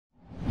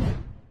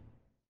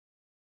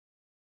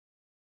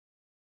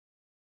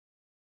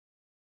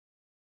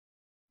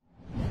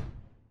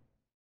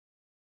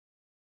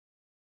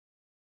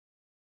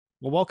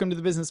Well, welcome to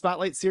the Business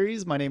Spotlight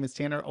series. My name is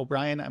Tanner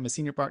O'Brien. I'm a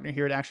senior partner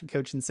here at Action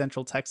Coach in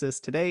Central Texas.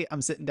 Today,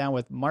 I'm sitting down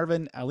with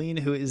Marvin Alleyne,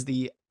 who is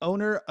the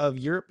owner of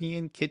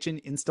European Kitchen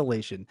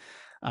Installation.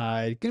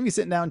 Going to be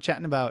sitting down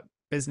chatting about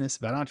business,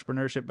 about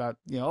entrepreneurship, about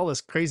all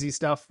this crazy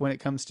stuff when it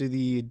comes to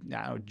the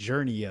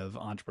journey of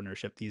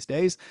entrepreneurship these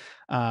days.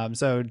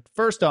 So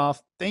first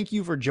off, thank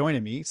you for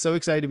joining me. So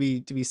excited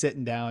to be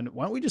sitting down.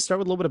 Why don't we just start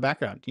with a little bit of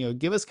background?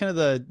 Give us kind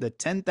of the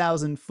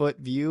 10,000 foot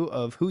view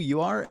of who you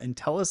are and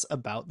tell us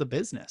about the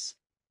business.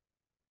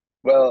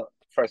 Well,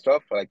 first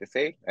off, I'd like to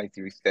say, as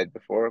you said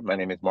before, my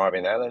name is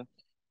Marvin Allen.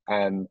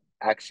 I'm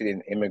actually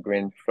an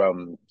immigrant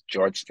from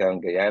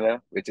Georgetown,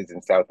 Guyana, which is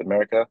in South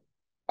America.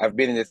 I've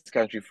been in this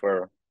country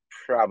for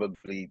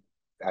probably,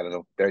 I don't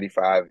know,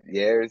 35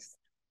 years,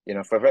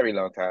 for a very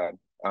long time.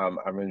 I'm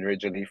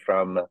originally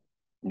from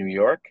New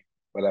York,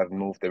 but I've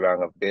moved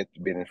around a bit,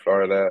 been in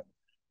Florida,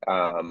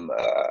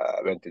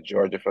 went to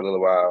Georgia for a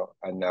little while,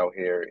 and now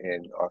here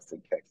in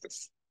Austin,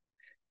 Texas.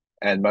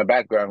 And my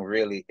background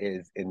really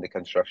is in the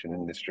construction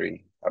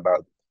industry.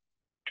 About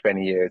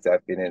 20 years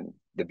I've been in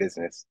the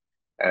business.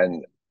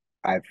 And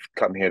I've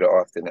come here to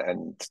Austin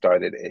and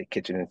started a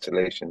kitchen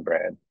installation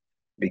brand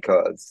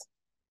because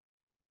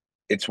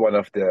it's one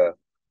of the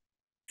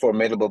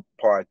formidable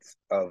parts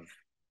of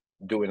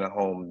doing a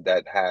home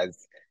that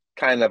has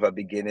kind of a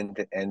beginning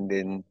to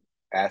ending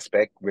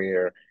aspect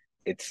where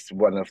it's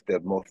one of the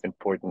most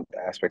important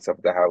aspects of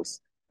the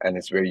house. And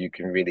it's where you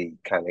can really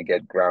kind of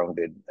get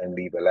grounded and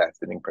leave a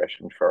lasting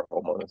impression for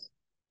homeowners.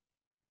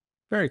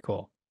 Very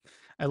cool.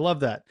 I love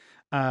that.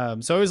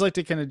 So I always like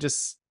to kind of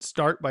just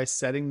start by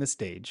setting the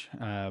stage.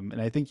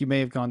 And I think you may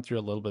have gone through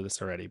a little bit of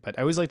this already, but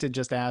I always like to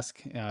just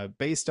ask,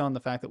 based on the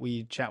fact that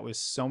we chat with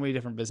so many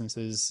different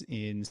businesses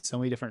in so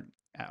many different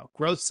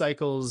growth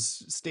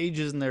cycles,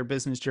 stages in their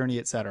business journey,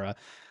 et cetera.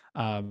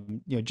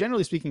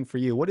 Generally speaking, for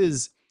you, what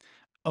is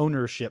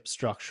ownership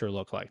structure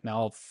look like? Now,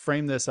 I'll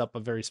frame this up a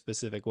very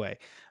specific way.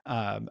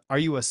 Are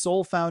you a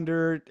sole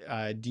founder?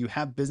 Do you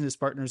have business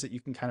partners that you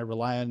can kind of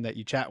rely on, that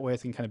you chat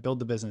with and kind of build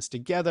the business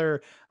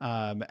together?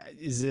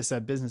 Is this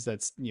a business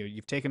that's,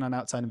 you've taken on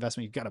outside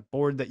investment? You've got a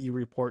board that you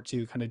report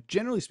to? Kind of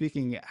generally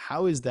speaking,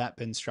 how has that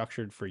been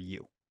structured for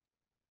you?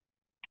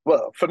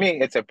 Well, for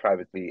me, it's a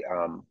privately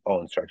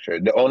owned structure.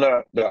 The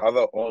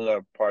other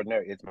owner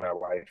partner is my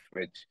wife,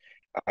 which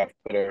I've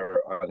put her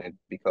on it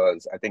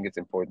because I think it's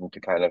important to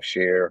kind of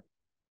share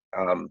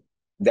um,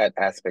 that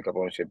aspect of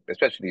ownership,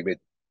 especially with,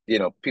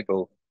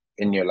 people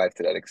in your life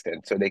to that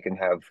extent, so they can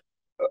have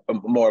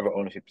more of an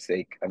ownership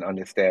stake and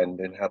understand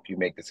and help you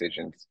make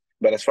decisions.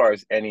 But as far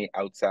as any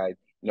outside,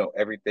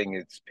 everything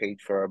is paid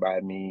for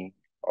by me.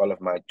 All of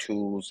my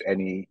tools,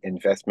 any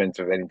investments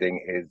of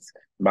anything is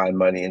my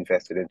money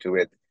invested into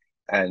it.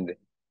 And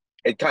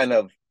it kind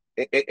of,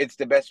 it's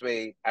the best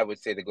way I would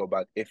say to go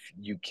about if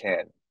you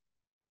can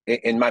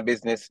in my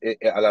business,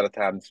 a lot of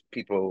times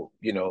people,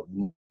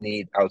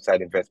 need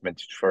outside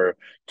investments for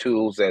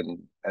tools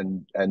and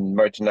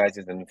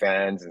merchandises and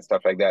vans and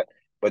stuff like that.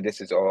 But this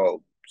is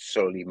all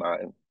solely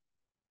mine.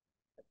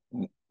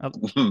 I,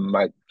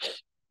 My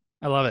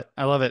I love it.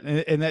 I love it.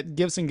 And that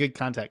gives some good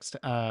context.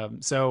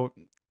 So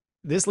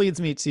this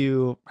leads me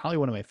to probably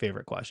one of my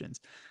favorite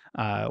questions.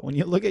 When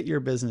you look at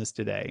your business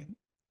today,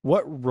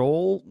 what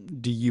role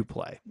do you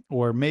play?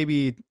 Or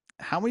maybe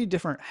how many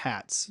different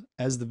hats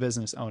as the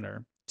business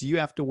owner do you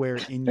have to wear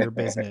in your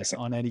business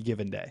on any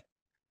given day?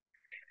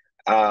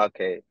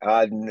 okay.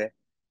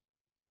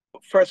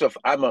 First off,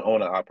 I'm an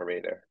owner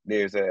operator.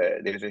 There's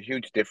a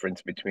huge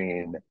difference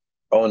between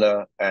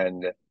owner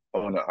and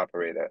owner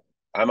operator.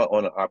 I'm an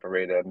owner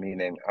operator,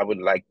 meaning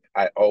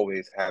I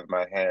always have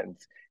my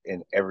hands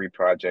in every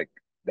project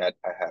that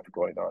I have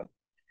going on.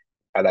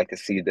 I like to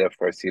see the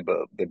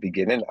foreseeable, the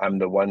beginning. I'm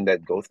the one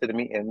that goes to the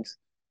meetings.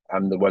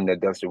 I'm the one that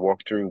does the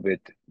walkthrough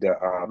with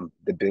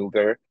the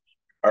builder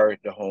or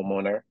the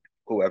homeowner,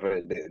 whoever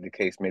the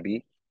case may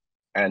be,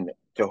 and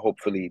to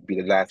hopefully be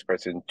the last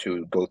person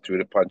to go through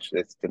the punch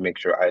list to make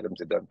sure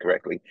items are done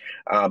correctly.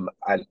 And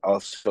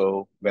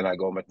also, when I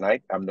go home at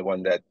night, I'm the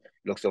one that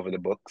looks over the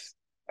books.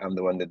 I'm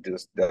the one that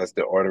does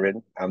the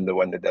ordering. I'm the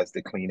one that does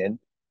the cleaning,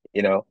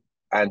 you know.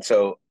 And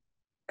so,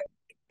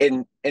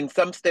 in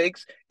some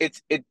stakes,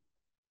 it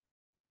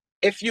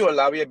if you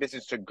allow your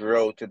business to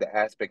grow to the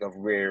aspect of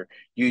where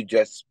you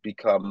just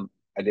become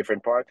a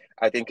different part,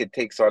 I think it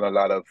takes on a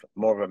lot of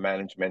more of a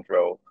management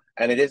role.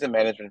 And it is a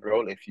management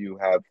role if you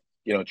have,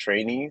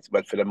 trainees,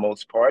 but for the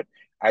most part,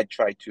 I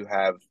try to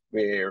have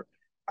wear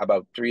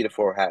about 3 to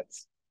 4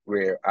 hats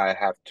where I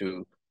have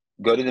to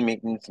go to the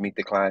meetings, meet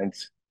the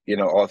clients,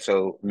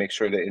 also make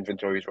sure the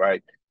inventory is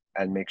right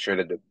and make sure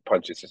that the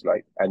punches is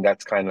light. And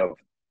that's kind of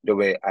the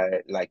way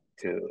I like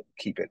to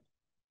keep it.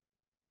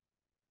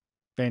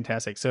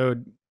 Fantastic. So,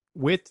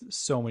 with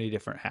so many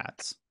different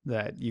hats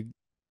that you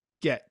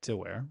get to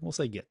wear, we'll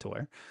say get to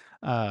wear,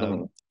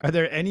 Mhm. are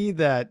there any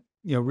that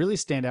really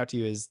stand out to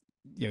you as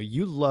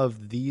you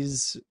love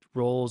these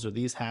roles or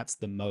these hats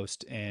the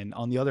most? And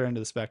on the other end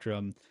of the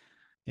spectrum,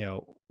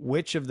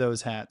 which of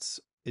those hats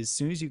as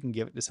soon as you can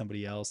give it to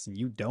somebody else and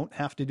you don't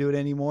have to do it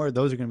anymore,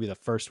 those are going to be the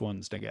first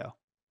ones to go.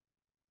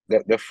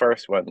 The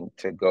first one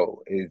to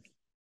go is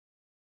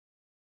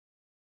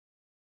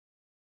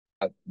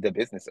the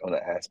business owner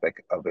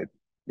aspect of it,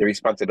 the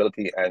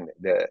responsibility and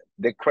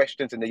the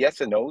questions and the yes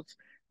and nos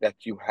that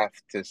you have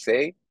to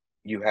say,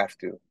 you have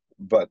to.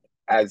 But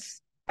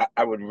as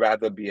I would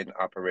rather be an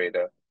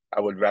operator. I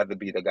would rather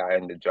be the guy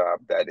in the job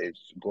that is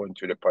going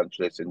through the punch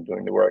list and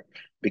doing the work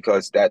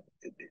because that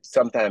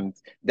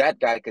sometimes that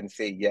guy can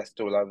say yes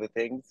to a lot of the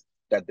things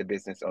that the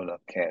business owner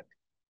can't.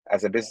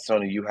 As a business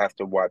owner, you have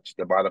to watch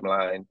the bottom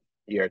line,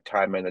 your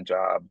time in a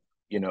job,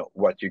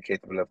 what you're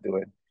capable of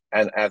doing.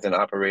 And as an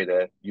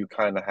operator, you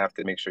kind of have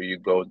to make sure you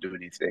go do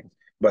these things.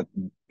 But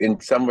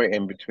in somewhere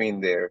in between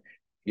there,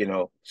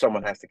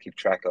 someone has to keep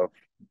track of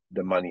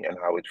the money and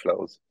how it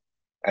flows.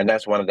 And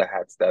that's one of the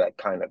hats that I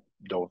kind of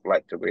don't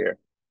like to wear.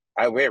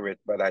 I wear it,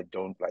 but I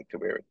don't like to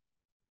wear it.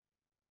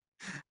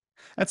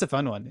 That's a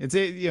fun one. That's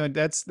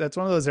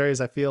one of those areas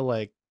I feel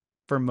like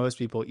for most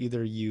people,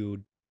 either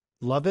you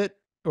love it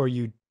or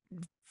you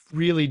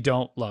really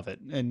don't love it,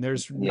 and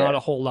there's not Yeah.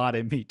 a whole lot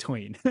in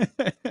between.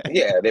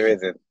 Yeah, there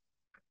isn't.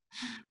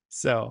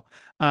 So,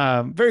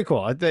 very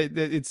cool.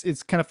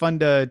 It's kind of fun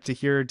to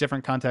hear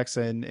different contexts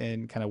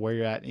and kind of where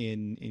you're at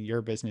in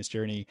your business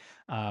journey.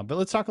 But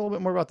let's talk a little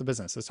bit more about the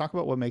business. Let's talk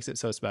about what makes it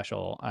so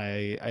special.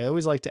 I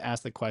always like to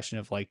ask the question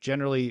of like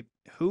generally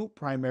who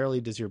primarily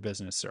does your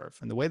business serve?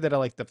 And the way that I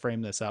like to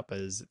frame this up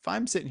is if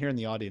I'm sitting here in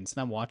the audience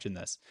and I'm watching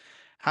this,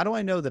 how do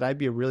I know that I'd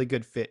be a really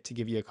good fit to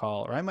give you a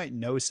call, or I might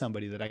know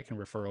somebody that I can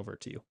refer over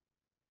to you?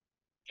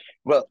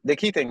 Well, the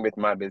key thing with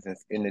my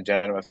business in the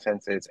general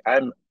sense is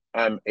I'm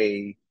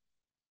a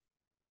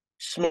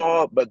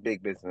small but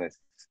big business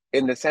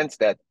in the sense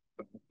that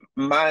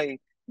my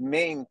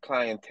main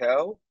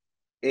clientele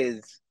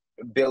is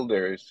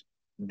builders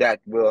that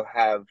will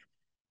have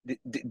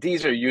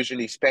these are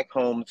usually spec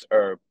homes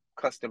or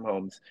custom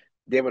homes.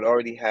 They would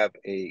already have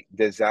a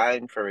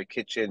design for a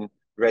kitchen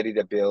ready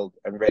to build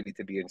and ready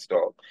to be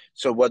installed.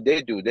 So what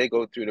they do, they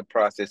go through the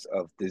process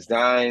of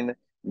design,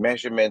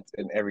 measurements,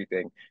 and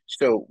everything.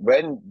 So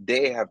when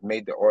they have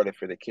made the order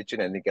for the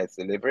kitchen and it gets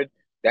delivered,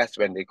 that's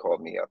when they call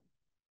me up.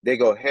 They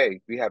go,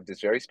 hey, we have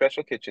this very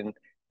special kitchen.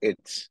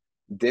 It's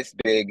this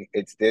big,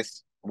 it's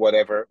this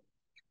whatever.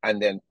 And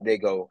then they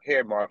go,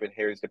 here, Marvin,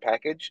 here's the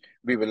package.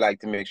 We would like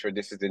to make sure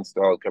this is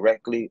installed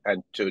correctly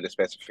and to the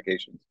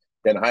specifications.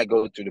 Then I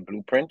go to the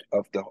blueprint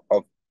of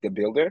the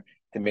builder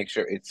to make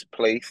sure it's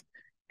placed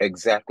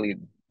exactly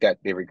that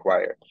they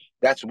require.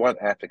 That's one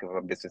aspect of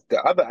a business.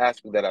 The other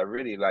aspect that I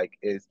really like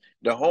is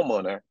the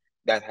homeowner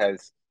that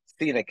has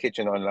seen a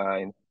kitchen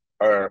online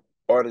or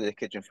ordered a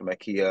kitchen from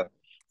IKEA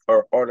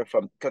or order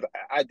from because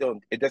I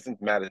don't it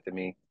doesn't matter to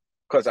me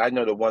because I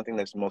know the one thing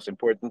that's most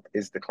important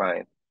is the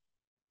client.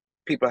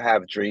 People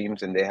have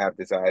dreams and they have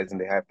desires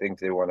and they have things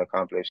they want to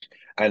accomplish.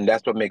 And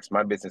that's what makes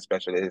my business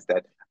special is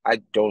that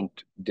I don't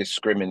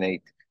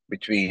discriminate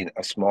between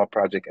a small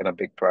project and a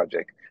big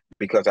project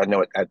because I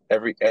know at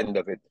every end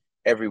of it,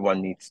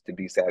 everyone needs to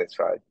be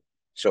satisfied.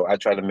 So I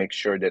try to make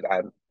sure that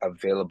I'm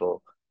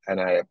available and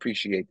I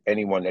appreciate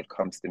anyone that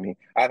comes to me.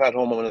 I've had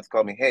homeowners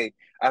call me, hey,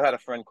 I've had a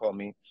friend call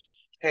me,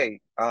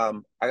 hey, I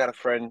got a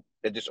friend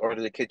that just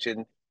ordered a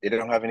kitchen. They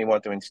don't have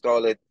anyone to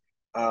install it.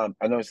 I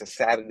know it's a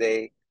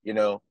Saturday,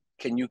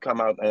 can you come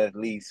out and at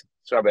least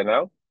swab it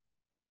out,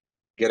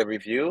 get a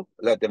review,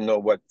 let them know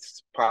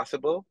what's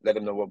possible, let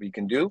them know what we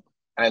can do.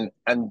 And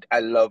I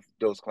love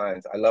those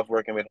clients. I love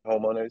working with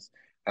homeowners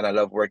and I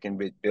love working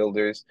with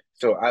builders.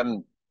 So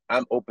I'm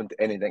open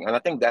to anything. And I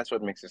think that's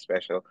what makes it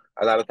special.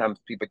 A lot of times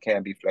people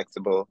can't be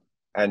flexible.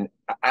 And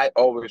I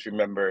always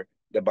remember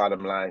the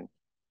bottom line.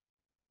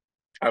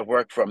 I've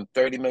worked from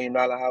 $30 million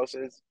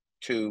houses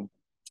to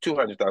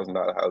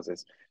 $200,000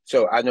 houses.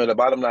 So I know the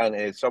bottom line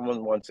is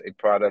someone wants a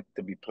product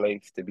to be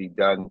placed, to be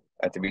done,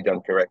 and to be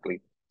done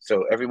correctly.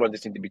 So everyone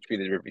just needs to be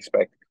treated with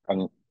respect,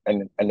 and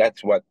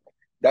that's what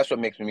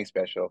makes me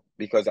special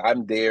because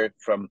I'm there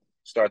from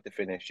start to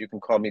finish. You can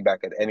call me back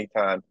at any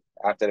time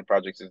after the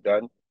project is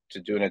done to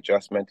do an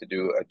adjustment, to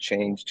do a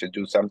change, to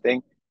do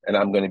something, and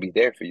I'm going to be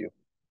there for you.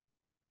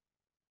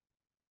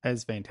 That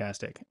is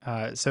fantastic.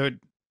 So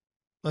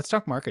let's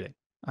talk marketing.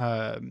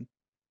 Um,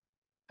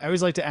 I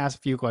always like to ask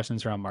a few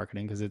questions around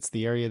marketing because it's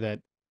the area that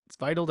it's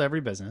vital to every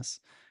business.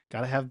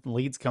 Got to have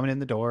leads coming in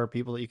the door,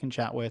 people that you can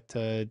chat with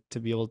to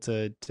be able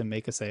to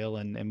make a sale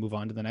and move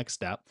on to the next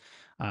step.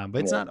 But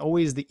it's Yeah. not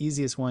always the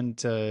easiest one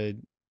to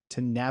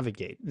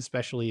navigate,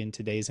 especially in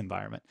today's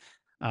environment.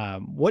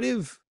 What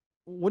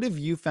have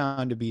you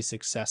found to be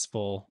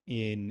successful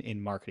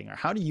in marketing, or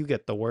how do you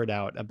get the word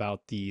out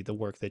about the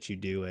work that you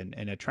do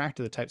and attract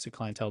to the types of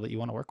clientele that you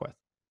want to work with?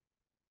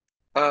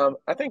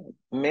 I think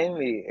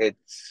mainly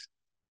it's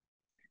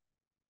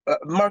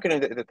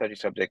marketing is a touchy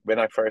subject. When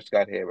I first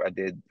got here, I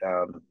did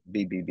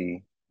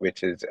BBB,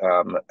 which is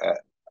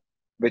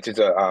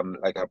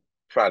like a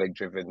product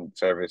driven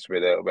service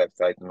with a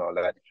website and all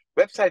that.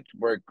 Websites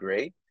work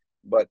great,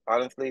 but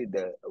honestly,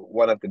 the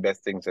one of the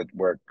best things that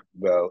work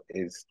well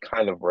is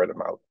kind of word of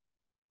mouth.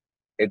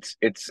 It's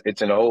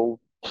an old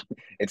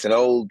It's an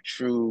old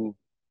true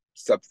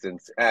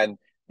substance. And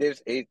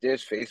there's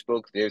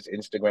Facebook, there's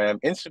Instagram.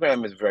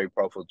 Instagram is a very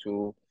powerful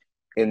tool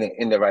in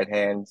the right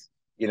hands,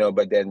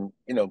 but then,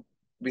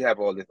 we have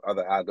all this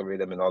other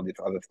algorithm and all this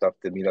other stuff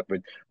to meet up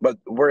with. But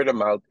word of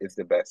mouth is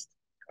the best.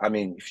 I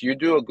mean, if you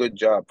do a good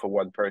job for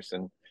one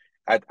person,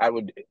 I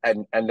would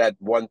and that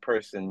one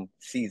person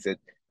sees it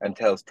and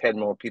tells 10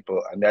 more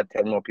people, and that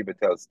 10 more people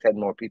tells 10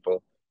 more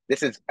people.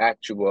 This is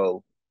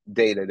actual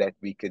data that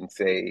we can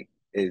say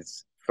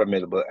is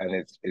formidable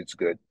and it's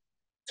good.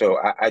 So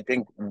I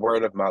think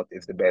word of mouth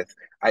is the best.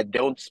 I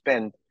don't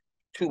spend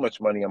too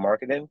much money on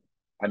marketing.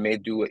 I may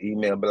do an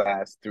email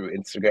blast through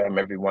Instagram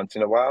every once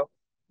in a while,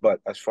 but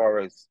as far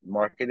as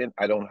marketing,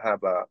 I don't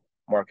have a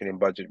marketing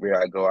budget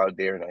where I go out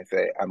there and I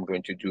say I'm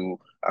going to do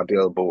a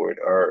billboard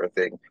or a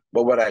thing.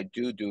 But what I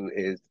do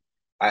is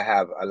I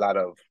have a lot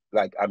of,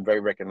 like, I'm very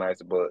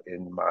recognizable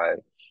in my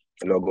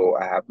logo.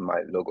 I have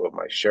my logo of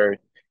my shirt,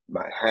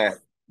 my hat,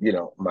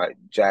 my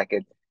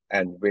jacket,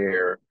 and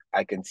where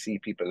I can see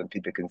people and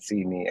people can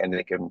see me and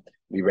they can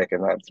be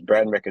recognized.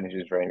 Brand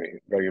recognition is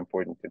very, very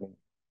important to me.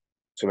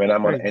 So when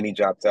I'm on Very any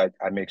job site,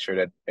 I make sure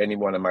that any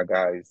one of my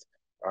guys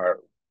are,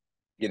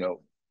 you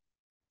know,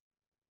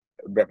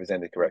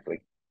 represented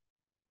correctly.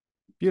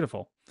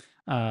 beautiful.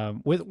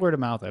 With word of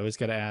mouth, I always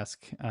got to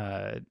ask,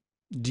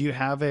 do you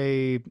have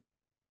a,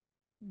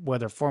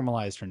 whether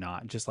formalized or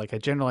not, just like a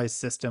generalized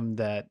system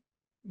that,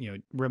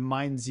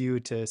 reminds you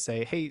to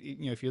say, hey,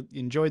 if you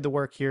enjoyed the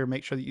work here,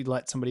 make sure that you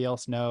let somebody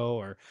else know,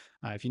 or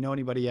if you know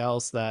anybody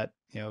else that,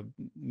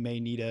 may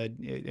need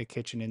a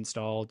kitchen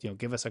installed,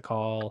 give us a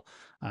call.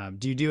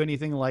 Do you do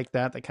anything like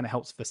that that kind of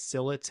helps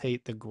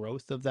facilitate the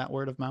growth of that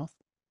word of mouth?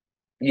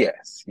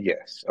 Yes,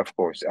 yes, of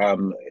course.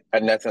 And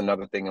that's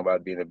another thing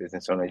about being a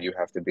business owner. You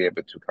have to be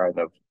able to kind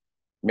of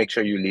make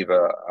sure you leave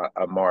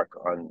a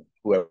mark on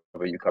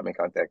whoever you come in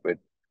contact with,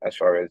 as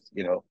far as,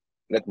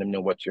 letting them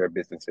know what your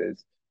business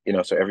is.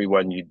 So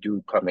everyone you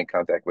do come in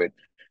contact with,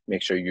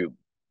 make sure you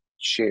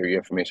share your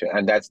information.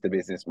 And that's the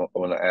business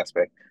owner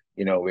aspect,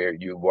 where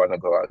you want to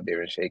go out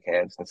there and shake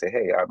hands and say,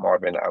 hey, I'm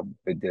Marvin, I'm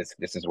with this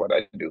is what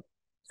I do.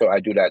 So I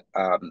do that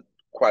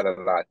quite a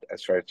lot,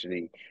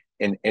 especially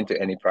into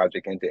any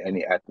project, into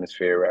any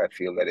atmosphere where I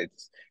feel that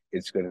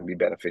it's going to be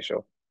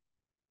beneficial.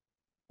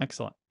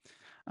 Excellent.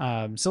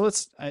 So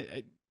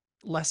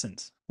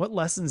lessons. What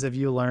lessons have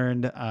you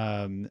learned,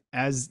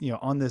 as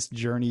on this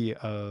journey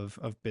of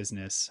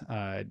business?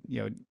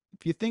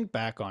 If you think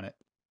back on it,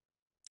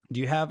 do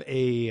you have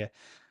a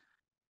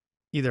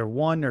either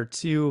one or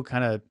two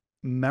kind of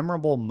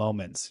memorable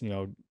moments?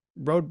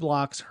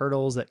 Roadblocks,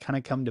 hurdles that kind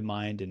of come to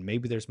mind, and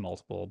maybe there's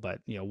multiple, but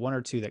one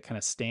or two that kind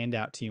of stand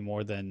out to you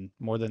more than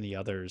the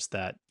others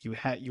that you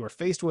were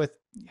faced with,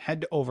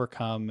 had to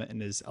overcome,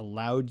 and has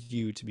allowed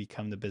you to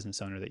become the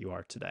business owner that you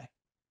are today.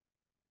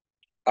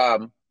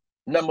 Um,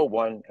 Number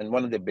one, and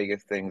one of the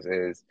biggest things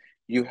is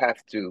you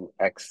have to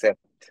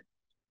accept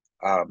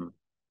um,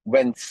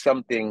 when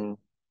something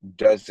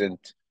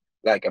doesn't,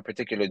 like a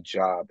particular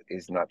job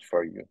is not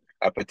for you,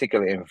 a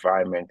particular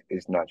environment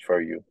is not for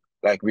you.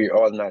 Like we're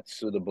all not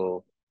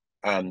suitable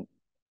um,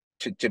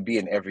 to be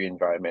in every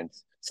environment.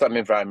 Some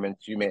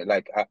environments you may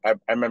like. I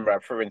remember,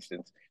 for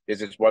instance, there's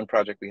this one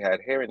project we had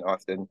here in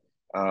Austin.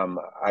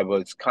 I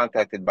was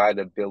contacted by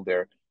the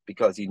builder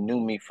because he knew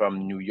me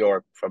from New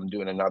York from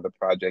doing another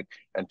project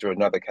and through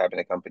another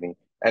cabinet company,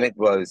 and it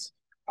was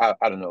I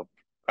don't know,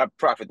 a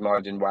profit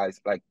margin wise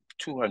like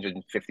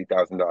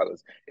 $250,000.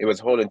 It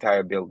was whole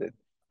entire building.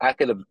 I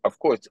could have, of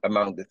course,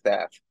 among the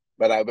staff,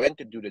 but I went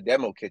to do the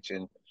demo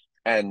kitchen,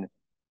 and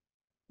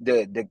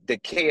the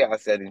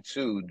chaos that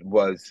ensued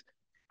was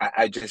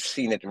I just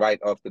seen it right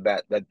off the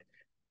bat that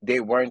they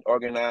weren't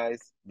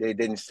organized. They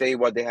didn't say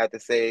what they had to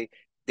say.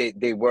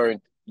 They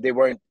weren't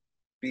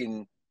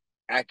being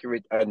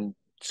accurate, and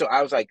so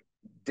I was like,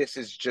 this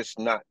is just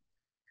not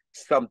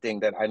something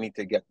that I need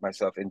to get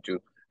myself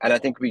into. And I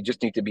think we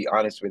just need to be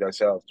honest with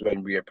ourselves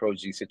when we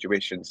approach these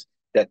situations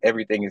that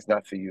everything is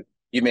not for you.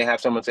 You may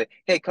have someone say,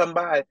 hey, come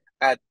by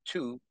at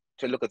 2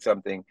 to look at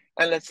something.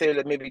 And let's say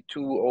that maybe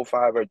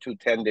 2:05 or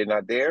 2:10, they're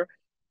not there.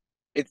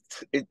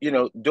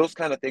 Those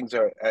kind of things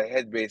are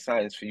headway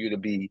signs for you to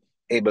be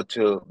able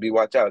to be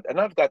watch out.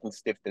 And I've gotten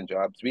stiffed in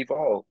jobs. We've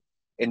all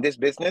in this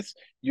business,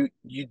 you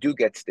do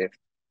get stiffed.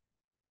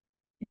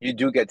 You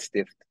do get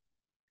stiffed.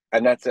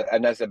 And that's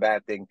a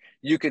bad thing.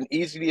 You can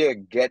easier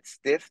get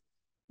stiffed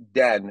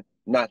than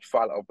not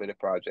follow up with a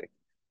project.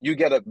 You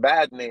get a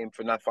bad name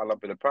for not following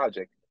up with a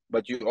project,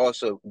 but you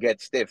also get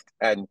stiffed.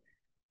 And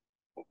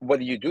what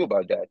do you do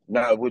about that?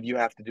 Now, would you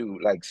have to do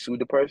like sue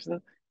the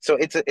person? So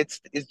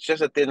it's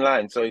just a thin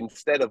line. So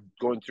instead of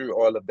going through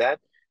all of that,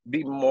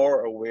 be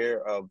more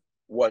aware of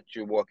what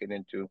you're walking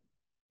into.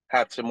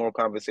 Have some more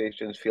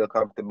conversations, feel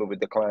comfortable with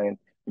the client,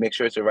 make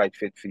sure it's the right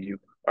fit for you.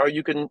 Or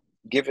you can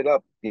give it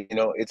up.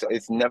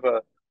 It's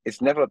never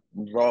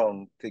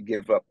wrong to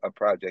give up a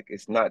project.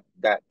 It's not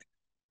that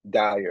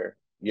dire,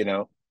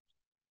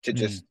 to Mm.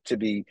 just to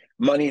be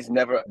money is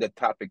never the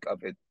topic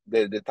of it.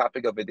 The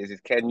topic of it is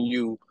can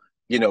you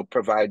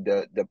provide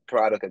the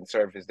product and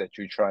service that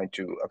you're trying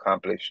to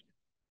accomplish.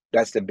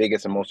 That's the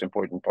biggest and most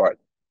important part.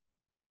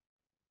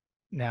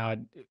 Now,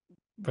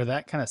 for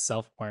that kind of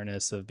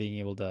self-awareness of being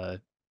able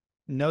to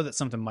know that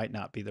something might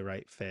not be the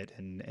right fit,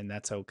 and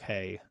that's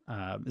okay.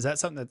 Is that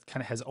something that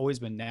kind of has always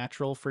been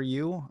natural for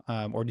you,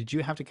 or did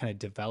you have to kind of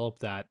develop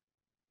that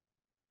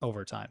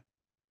over time?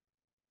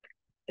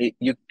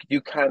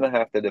 You kind of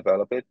have to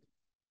develop it,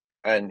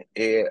 and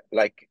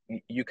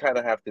you kind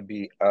of have to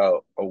be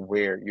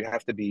aware. You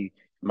have to be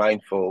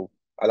mindful.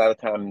 A lot of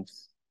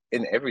times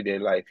in everyday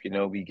life,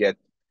 we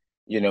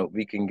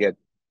can get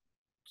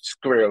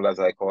squirrel, as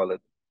I call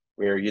it,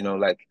 where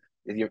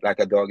like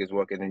a dog is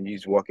walking and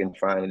he's walking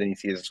fine, and then he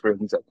sees a squirrel.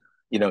 He's like,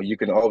 you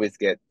can always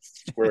get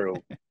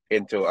squirrel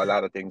into a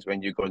lot of things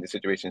when you go into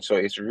situations. So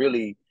it's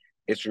really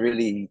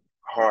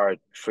hard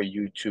for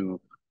you to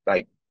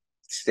like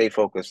stay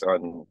focused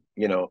on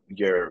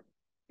your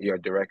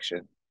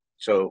direction.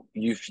 So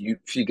if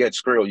you get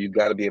squirrel, you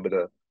got to be able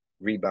to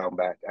rebound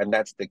back, and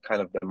that's the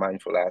kind of the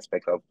mindful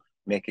aspect of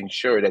making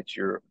sure that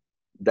you're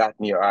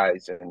dotting your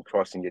I's and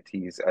crossing your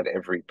T's at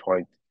every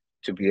point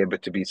to be able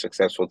to be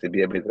successful, to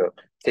be able to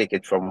take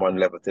it from one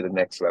level to the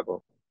next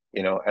level,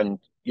 and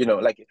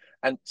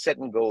and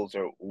setting goals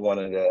are one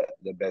of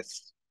the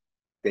best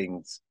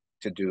things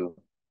to do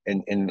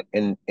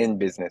in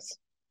business.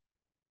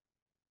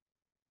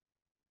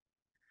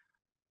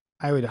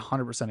 I would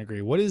 100%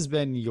 agree. What has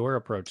been your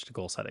approach to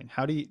goal setting?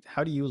 How do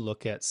you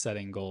look at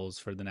setting goals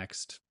for the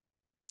next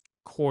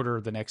quarter,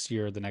 the next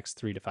year, the next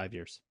 3 to 5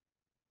 years?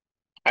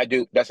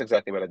 That's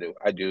exactly what I do.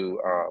 I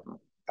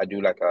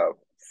do like a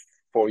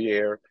 4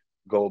 year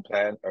goal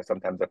plan or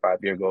sometimes a 5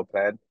 year goal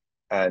plan.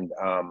 And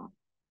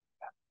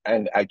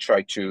I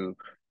try to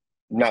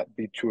not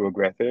be too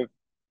aggressive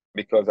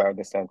because I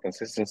understand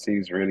consistency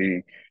is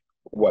really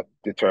what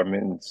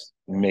determines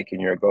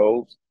making your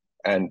goals.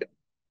 And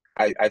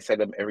I set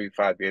them every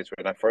 5 years.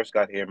 When I first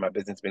got here, my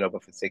business been over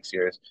for 6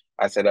 years.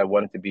 I said I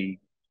wanted to be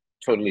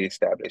totally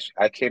established.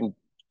 I came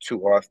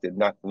to Austin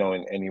not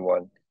knowing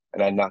anyone,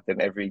 and I knocked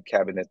on every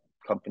cabinet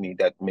company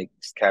that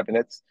makes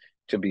cabinets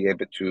to be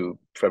able to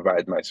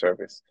provide my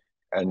service.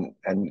 And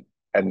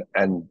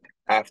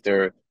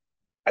after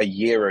a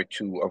year or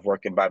two of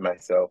working by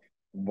myself,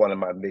 one of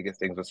my biggest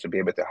things was to be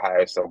able to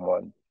hire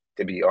someone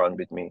to be on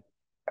with me.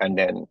 And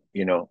then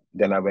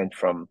I went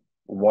from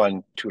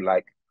one to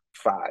like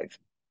five.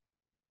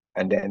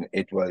 And then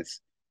it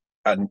was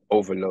an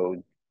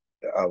overload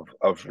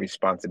of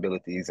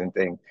responsibilities and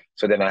things.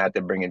 So then I had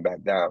to bring it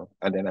back down.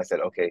 And then I said,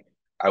 okay,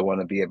 I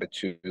want to be able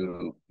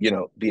to,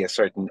 be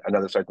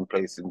another certain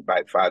place in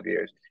by 5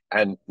 years.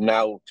 And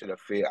now to the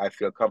feel I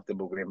feel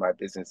comfortable where my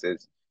business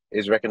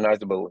is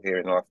recognizable here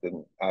in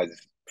Austin as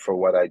for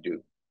what I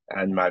do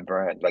and my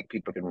brand. Like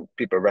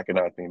people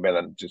recognize me when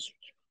I'm just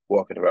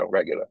walking around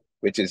regular,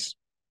 which is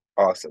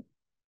awesome.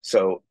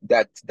 So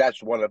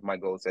that's one of my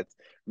goals. That's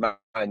my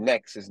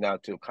next is now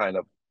to kind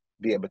of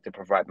be able to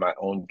provide my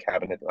own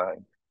cabinet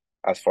line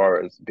as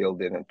far as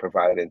building and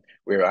providing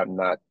where I'm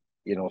not,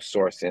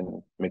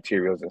 sourcing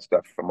materials and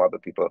stuff from other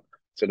people.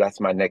 So that's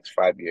my next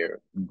 5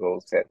 year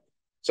goal set.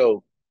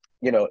 So,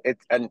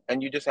 it's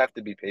and you just have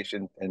to be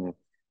patient and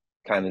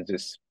kind of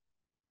just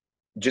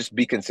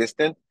be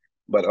consistent,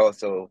 but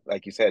also,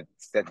 like you said,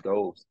 set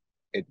goals.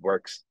 It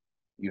works.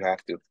 You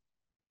have to.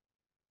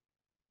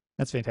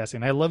 That's fantastic.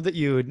 And I love that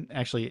you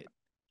actually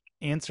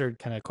answered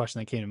kind of a question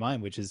that came to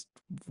mind, which is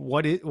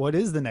what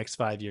is the next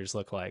 5 years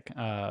look like?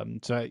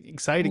 So I'm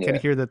excited to kind Yeah.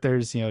 of hear that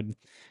there's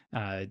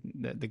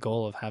the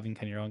goal of having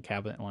kind of your own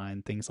cabinet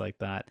line, things like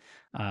that.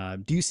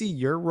 Do you see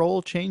your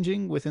role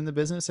changing within the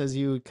business as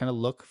you kind of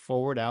look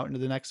forward out into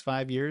the next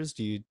 5 years?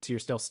 Do you see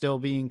yourself still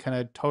being kind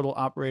of total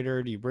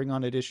operator? Do you bring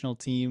on additional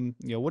team?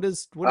 What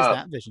does Uh,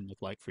 that vision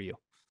look like for you?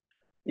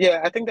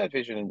 Yeah, I think that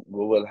vision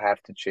will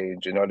have to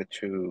change in order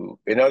to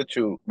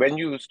when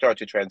you start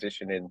to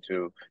transition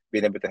into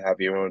being able to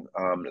have your own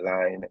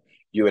line,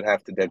 you would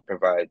have to then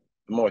provide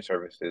more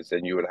services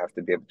and you would have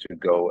to be able to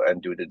go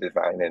and do the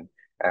designing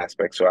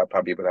aspect. So I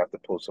probably would have to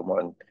pull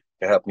someone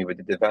to help me with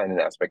the designing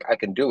aspect. I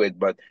can do it,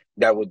 but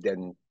that would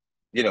then,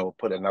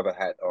 put another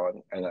hat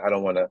on and I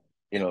don't want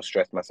to,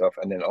 stress myself.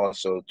 And then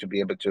also to be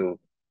able to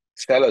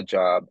sell a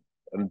job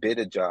and bid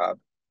a job,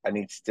 I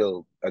need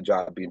still a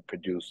job being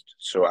produced.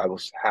 So I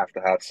will have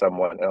to have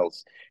someone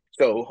else.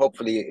 So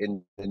hopefully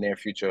in the near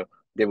future,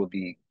 there will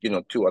be,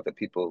 two other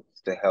people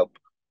to help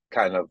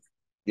kind of,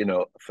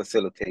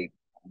 facilitate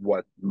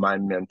what my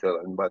mental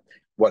and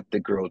what the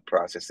growth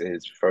process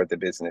is for the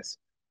business.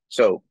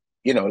 So,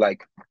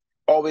 like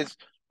always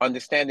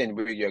understanding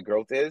where your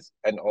growth is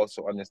and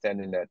also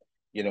understanding that,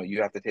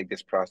 you have to take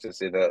this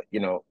process in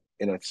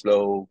a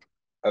slow,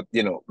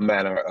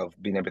 manner of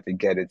being able to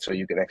get it so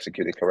you can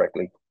execute it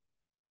correctly.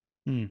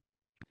 Hmm,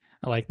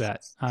 I like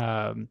that.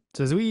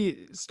 So as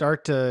we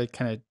start to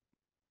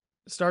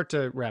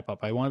wrap up,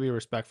 I want to be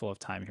respectful of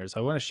time here.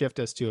 So I want to shift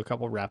us to a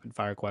couple rapid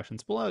fire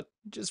questions. Pull out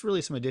just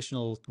really some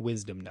additional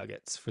wisdom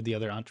nuggets for the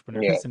other Yeah.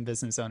 entrepreneurs and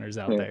business owners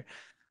out Hmm. there.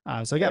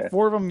 So I got Yeah.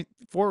 four of them,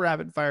 four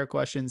rapid fire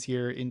questions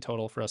here in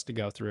total for us to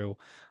go through,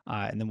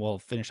 and then we'll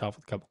finish off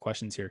with a couple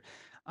questions here.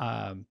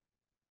 Um,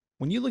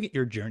 when you look at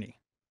your journey,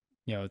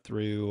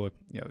 through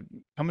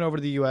coming over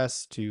to the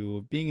U.S.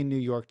 to being in New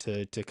York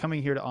to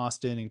coming here to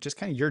Austin, and just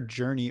kind of your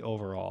journey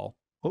overall,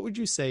 what would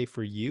you say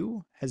for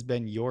you has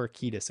been your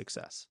key to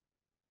success?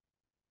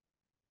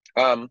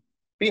 Um,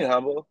 being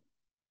humble,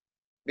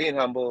 being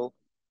humble,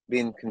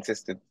 being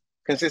consistent.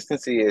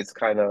 Consistency is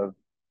kind of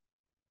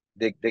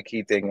the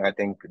key thing I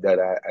think that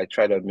I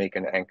try to make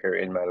an anchor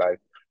in my life.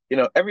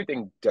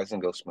 Everything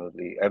doesn't go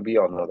smoothly, and we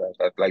all know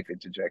that life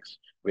interjects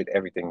with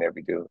everything that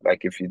we do.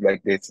 Like if you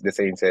like this, the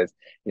saying says,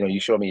 you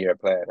show me your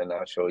plan and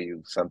I'll show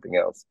you something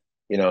else.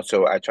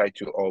 So I try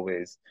to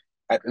always,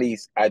 at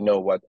least I know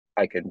what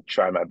I can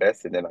try my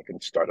best, and then I can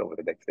start over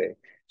the next day.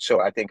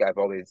 So I think I've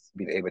always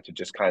been able to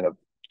just kind of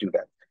do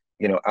that.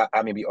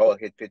 I mean, we all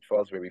hit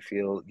pitfalls where we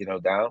feel,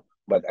 down,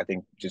 but I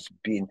think just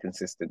being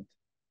consistent,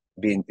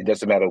 being, it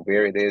doesn't matter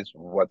where it is,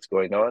 what's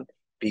going on,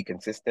 be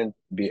consistent,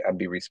 be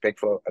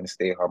respectful, and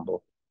stay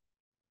humble.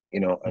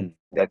 Mm,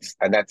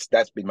 And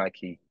that's been my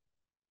key.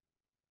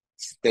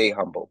 Stay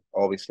humble,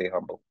 always stay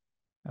humble.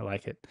 I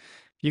like it.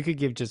 If you could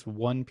give just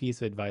one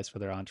piece of advice for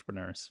their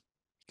entrepreneurs,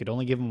 you could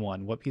only give them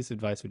one. What piece of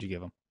advice would you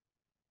give them?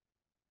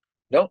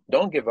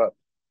 Don't give up.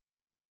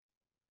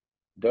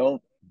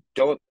 Don't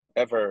don't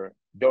ever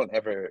don't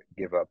ever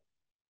give up.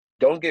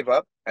 Don't give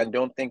up, and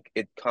don't think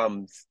it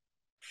comes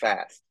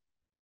fast.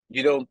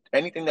 You don't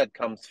Anything that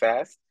comes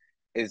fast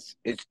is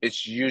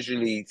it's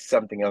usually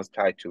something else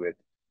tied to it.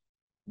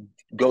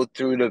 Go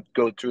through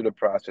the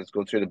process,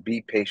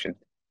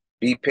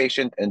 be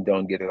patient, and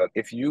don't give up.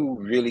 If you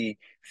really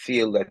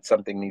feel that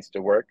something needs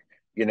to work,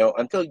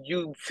 until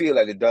you feel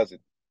that it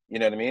doesn't, you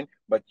know what I mean,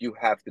 but you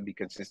have to be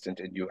consistent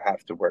and you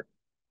have to work,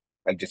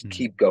 like just Mm,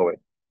 keep going,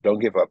 don't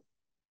give up.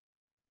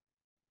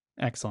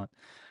 excellent.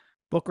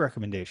 Book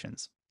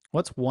recommendations.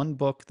 What's one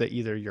book that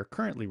either you're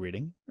currently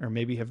reading or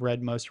maybe have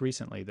read most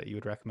recently that you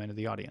would recommend to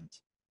the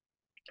audience?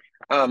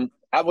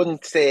 I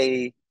wouldn't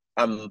say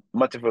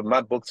much of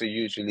my books are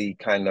usually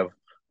kind of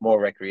more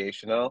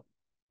recreational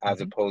as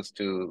Hmm. opposed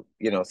to,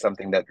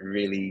 something that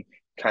really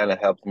kind of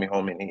helps me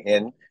home in the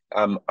end.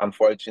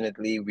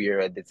 Unfortunately, we are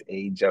at this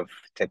age of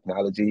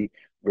technology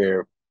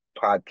where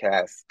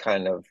podcasts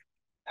kind of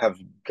have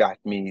got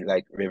me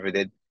like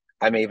riveted.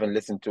 I may even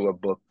listen to a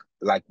book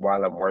like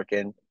while I'm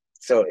working.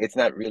 So it's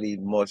not really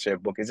much a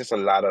book. It's just a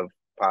lot of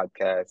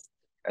podcasts,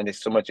 and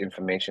there's so much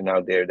information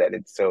out there that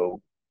it's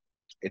so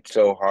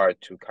hard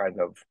to kind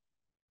of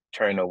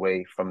turn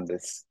away from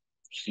this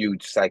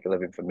huge cycle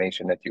of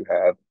information that you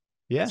have.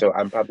 Yeah. So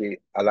I'm probably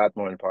a lot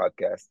more in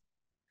podcasts.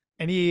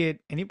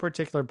 Any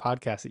particular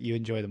podcast that you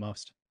enjoy the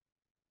most?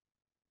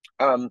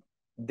 Um,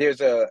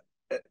 there's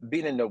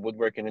being in the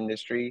woodworking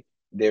industry.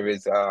 There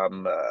is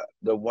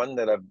the one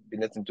that I've been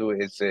listening to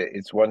is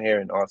it's one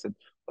here in Austin.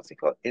 What's it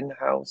called?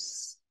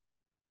 In-house.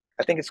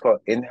 I think it's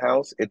called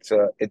In-house. It's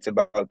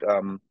about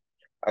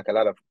like a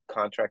lot of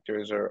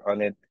contractors are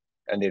on it,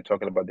 and they're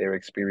talking about their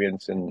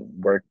experience and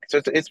work.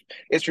 So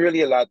it's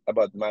really a lot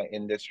about my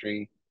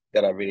industry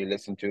that I really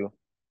listen to,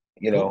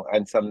 Cool.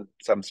 and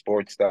some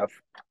sports stuff.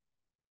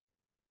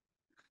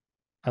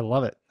 I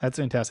love it. That's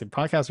fantastic.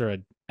 Podcasts are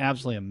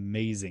absolutely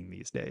amazing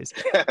these days.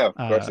 Of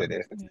course Uh, it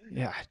is.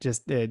 yeah,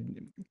 just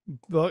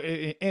well,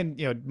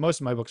 and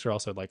most of my books are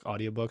also like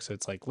audiobooks. So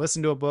it's like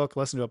listen to a book,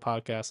 listen to a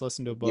podcast,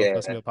 listen to a book,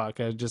 listen Yeah. to a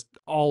podcast. Just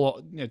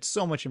all it's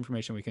so much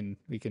information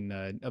we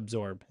can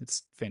absorb.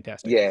 It's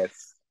fantastic.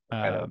 Yes.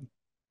 I know. Um,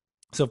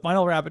 so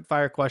final rapid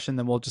fire question,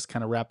 then we'll just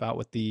kind of wrap out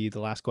with the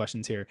last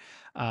questions here.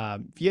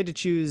 If you had to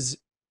choose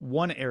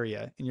one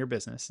area in your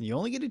business, and you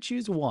only get to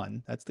choose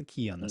one, that's the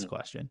key on this Mm.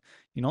 question.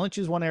 You can only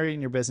choose one area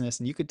in your business,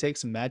 and you could take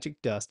some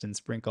magic dust and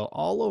sprinkle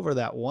all over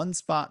that one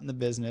spot in the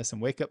business,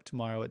 and wake up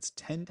tomorrow, it's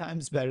 10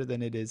 times better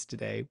than it is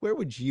today. Where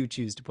would you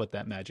choose to put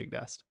that magic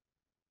dust?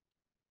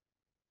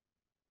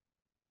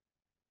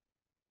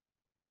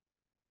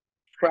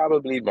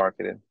 Probably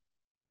marketing.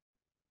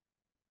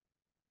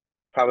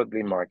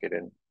 Probably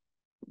marketing,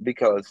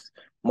 because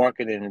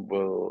marketing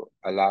will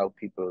allow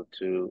people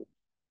to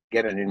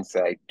get an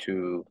insight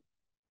to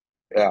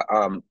uh,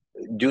 um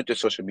due to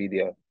social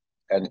media,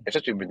 and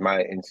especially with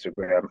my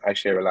Instagram, I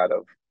share a lot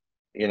of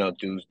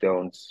do's,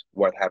 don'ts,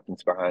 what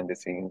happens behind the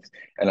scenes.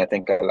 And I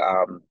think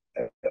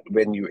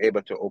when you're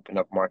able to open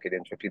up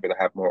marketing for people to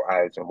have more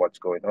eyes on what's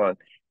going on,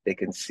 they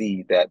can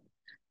see that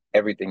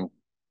everything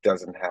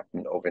doesn't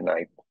happen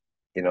overnight.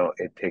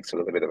 It takes a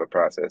little bit of a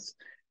process.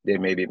 There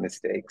may be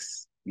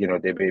mistakes, there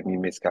may be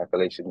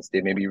miscalculations,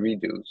 there may be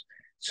redos.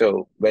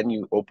 So when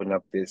you open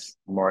up this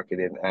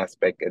marketing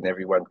aspect and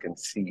everyone can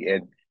see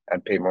in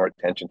and pay more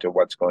attention to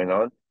what's going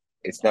on,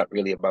 it's not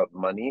really about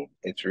money.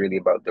 It's really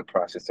about the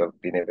process of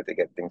being able to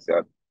get things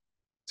done.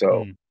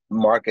 So Mm,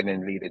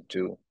 marketing leaded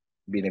to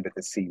being able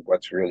to see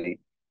what's really,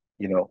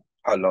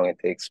 how long it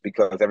takes,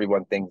 because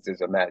everyone thinks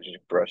there's a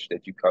magic brush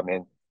that you come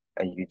in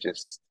and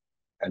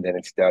and then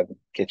it's done.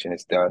 Kitchen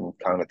is done,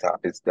 countertop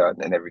is done,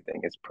 and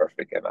everything is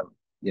perfect.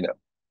 And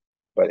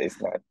but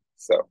it's not.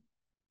 So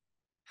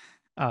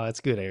Oh, it's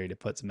a good area to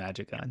put some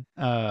magic on.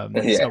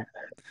 Yeah. So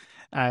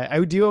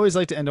I do always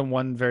like to end on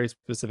one very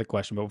specific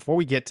question, but before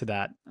we get to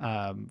that,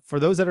 for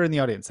those that are in the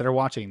audience that are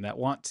watching, that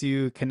want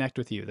to connect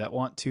with you, that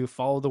want to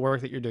follow the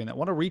work that you're doing, that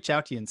want to reach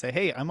out to you and say,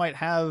 "Hey, I might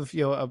have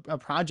a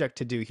project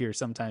to do here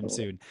sometime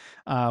soon,"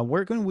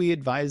 where can we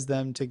advise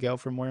them to go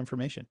for more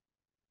information?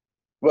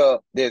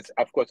 Well, there's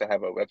of course I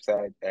have a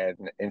website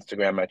and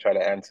Instagram. I try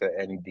to answer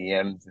any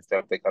DMs and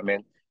stuff that come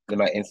in. Then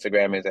my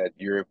Instagram is at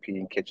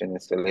European Kitchen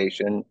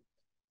Installation.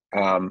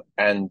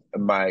 And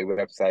my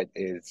website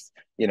is,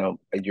 a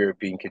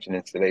European kitchen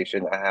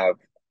installation. I have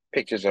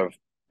pictures of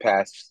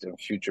past and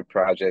future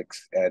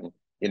projects and,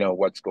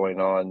 what's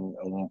going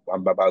on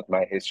about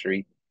my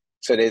history.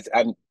 So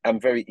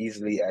I'm very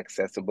easily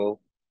accessible,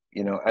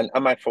 and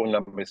my phone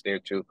number is there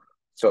too.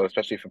 So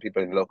especially for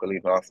people in locally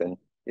in Austin,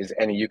 is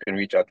any you can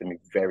reach out to me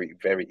very,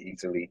 very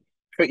easily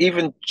for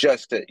even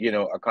just a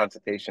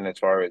consultation as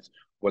far as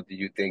what do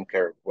you think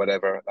or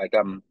whatever. Like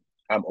I'm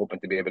open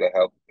to be able to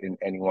help in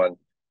anyone,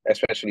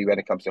 especially when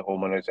it comes to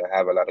homeowners that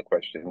have a lot of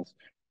questions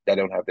that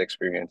don't have the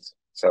experience.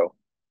 So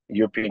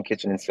European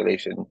kitchen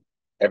installation,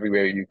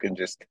 everywhere you can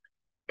just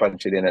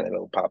punch it in and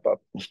it'll pop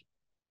up.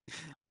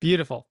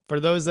 Beautiful.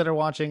 For those that are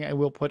watching, I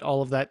will put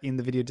all of that in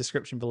the video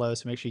description below.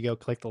 So make sure you go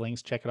click the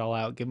links, check it all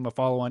out, give them a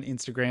follow on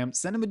Instagram,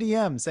 send them a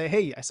DM, say,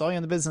 "Hey, I saw you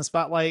on the Business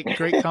Spotlight.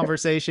 Great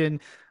conversation."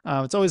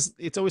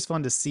 It's always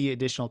fun to see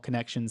additional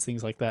connections,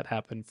 things like that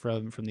happen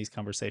from these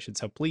conversations.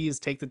 So please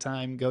take the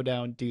time, go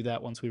down, do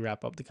that once we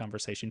wrap up the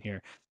conversation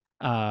here.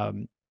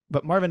 Um,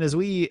 but Marvin, as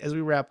we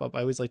wrap up,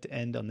 I always like to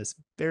end on this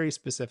very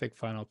specific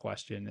final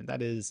question, and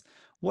that is,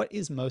 what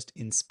is most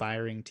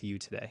inspiring to you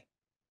today?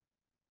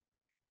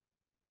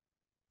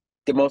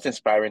 The most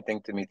inspiring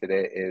thing to me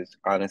today is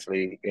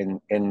honestly in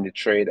the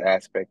trade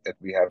aspect that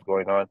we have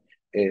going on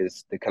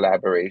is the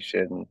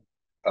collaboration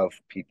of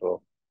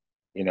people,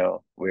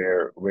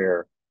 where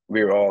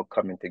we're all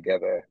coming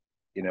together,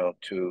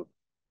 to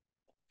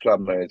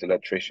plumbers,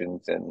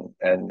 electricians, and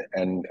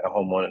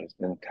homeowners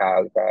and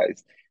tile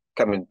guys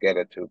coming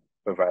together to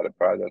provide a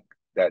product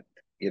that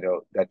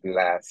that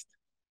lasts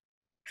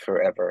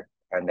forever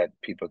and that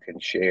people can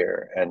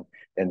share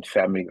and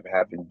family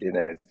having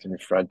dinners in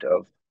front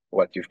of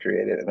what you've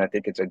created. And I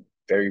think it's a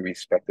very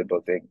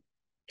respectable thing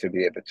to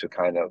be able to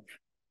kind of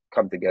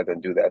come together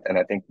and do that. And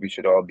I think we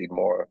should all be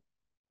more,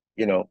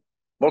 you know,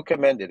 more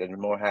commended and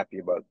more happy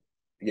about,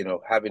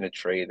 having a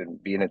trade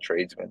and being a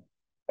tradesman.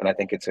 And I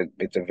think it's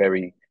a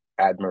very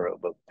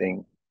admirable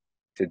thing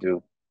to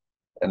do.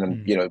 And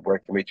then, Hmm.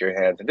 working with your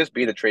hands and just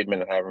being a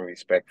tradesman and having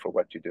respect for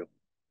what you do.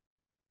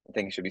 I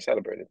think it should be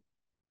celebrated.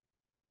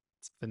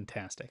 It's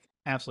fantastic.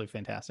 Absolutely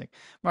fantastic.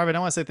 Marvin, I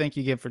want to say thank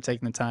you again for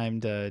taking the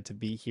time to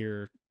be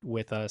here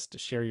with us, to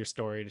share your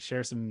story, to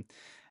share some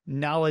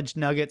knowledge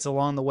nuggets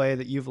along the way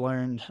that you've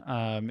learned.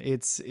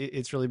 It's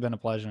really been a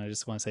pleasure. And I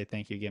just want to say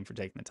thank you again for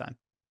taking the time.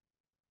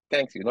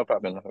 Thank you. No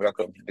problem.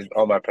 Welcome. It's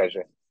all my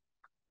pleasure.